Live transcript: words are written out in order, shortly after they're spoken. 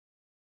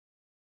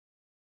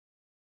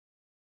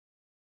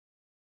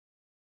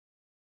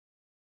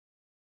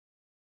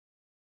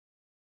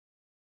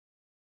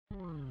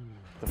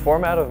The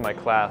format of my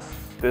class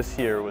this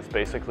year was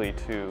basically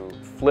to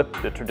flip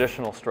the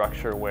traditional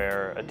structure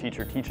where a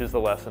teacher teaches the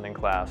lesson in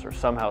class, or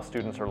somehow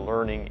students are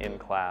learning in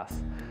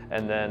class,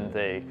 and then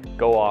they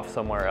go off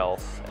somewhere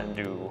else and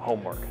do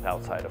homework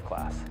outside of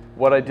class.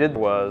 What I did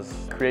was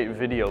create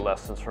video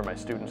lessons for my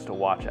students to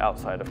watch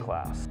outside of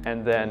class.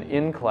 And then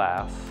in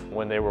class,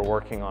 when they were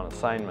working on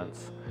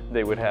assignments,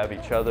 they would have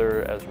each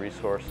other as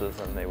resources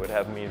and they would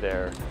have me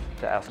there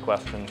to ask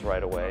questions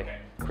right away.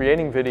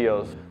 Creating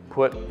videos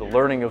put the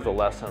learning of the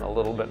lesson a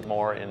little bit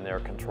more in their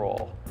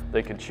control.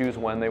 They could choose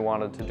when they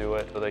wanted to do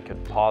it, or they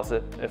could pause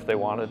it if they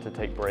wanted to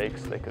take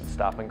breaks. They could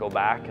stop and go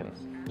back and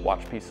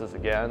watch pieces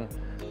again.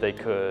 They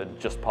could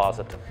just pause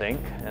it to think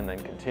and then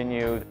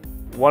continue.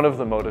 One of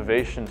the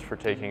motivations for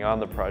taking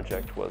on the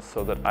project was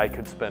so that I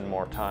could spend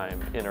more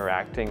time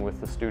interacting with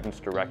the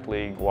students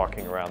directly,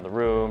 walking around the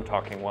room,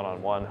 talking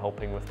one-on-one,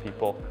 helping with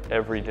people.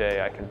 Every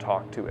day I can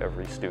talk to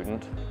every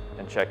student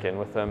and check in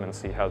with them and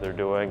see how they're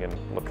doing and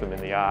look them in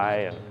the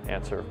eye and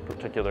answer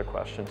particular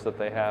questions that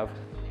they have.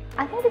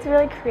 I think it's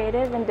really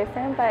creative and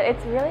different, but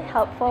it's really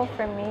helpful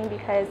for me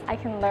because I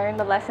can learn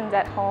the lessons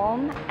at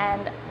home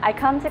and I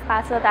come to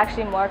class with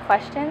actually more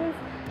questions.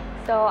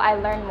 So I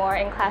learn more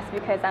in class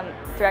because I'm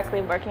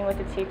directly working with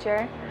the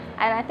teacher.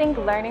 And I think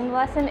learning the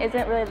lesson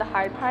isn't really the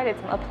hard part,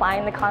 it's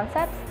applying the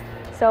concepts.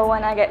 So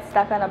when I get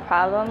stuck on a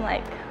problem,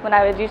 like when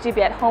I would usually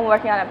be at home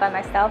working on it by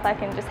myself, I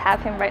can just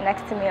have him right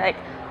next to me, like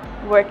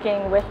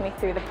working with me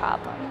through the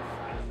problems.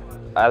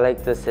 I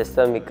like the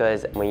system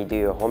because when you do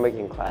your homework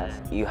in class,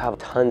 you have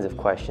tons of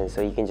questions,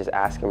 so you can just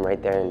ask him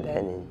right there and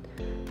then,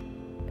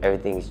 and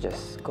everything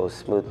just goes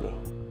smoothly.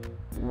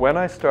 When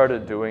I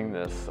started doing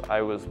this,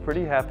 I was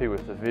pretty happy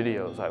with the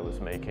videos I was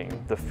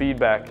making. The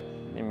feedback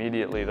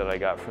immediately that I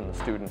got from the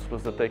students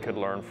was that they could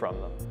learn from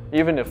them.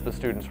 Even if the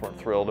students weren't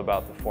thrilled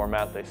about the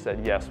format, they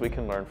said, yes, we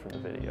can learn from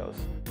the videos.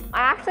 I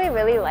actually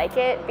really like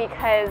it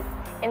because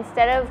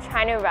instead of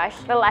trying to rush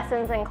the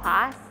lessons in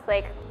class,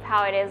 like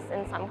how it is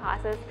in some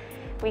classes,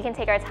 we can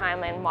take our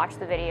time and watch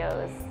the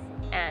videos,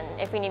 and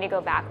if we need to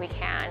go back, we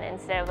can,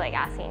 instead of like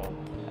asking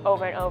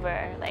over and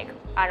over, like,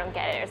 I don't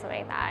get it or something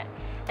like that.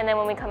 And then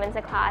when we come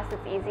into class,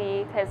 it's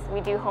easy because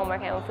we do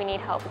homework, and if we need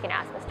help, we can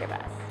ask Mr.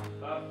 Best.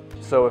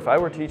 So if I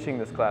were teaching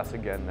this class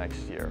again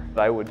next year,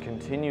 I would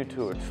continue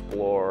to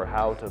explore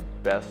how to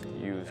best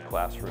use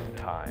classroom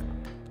time.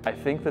 I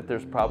think that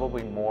there's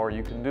probably more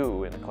you can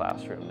do in the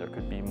classroom. There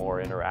could be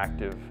more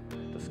interactive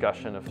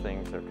discussion of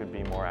things, there could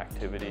be more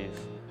activities.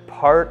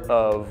 Part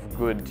of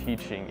good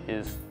teaching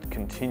is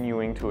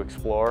continuing to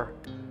explore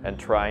and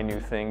try new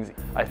things.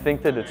 I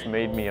think that it's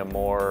made me a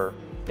more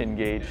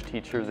engaged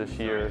teacher this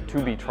year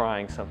to be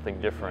trying something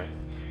different.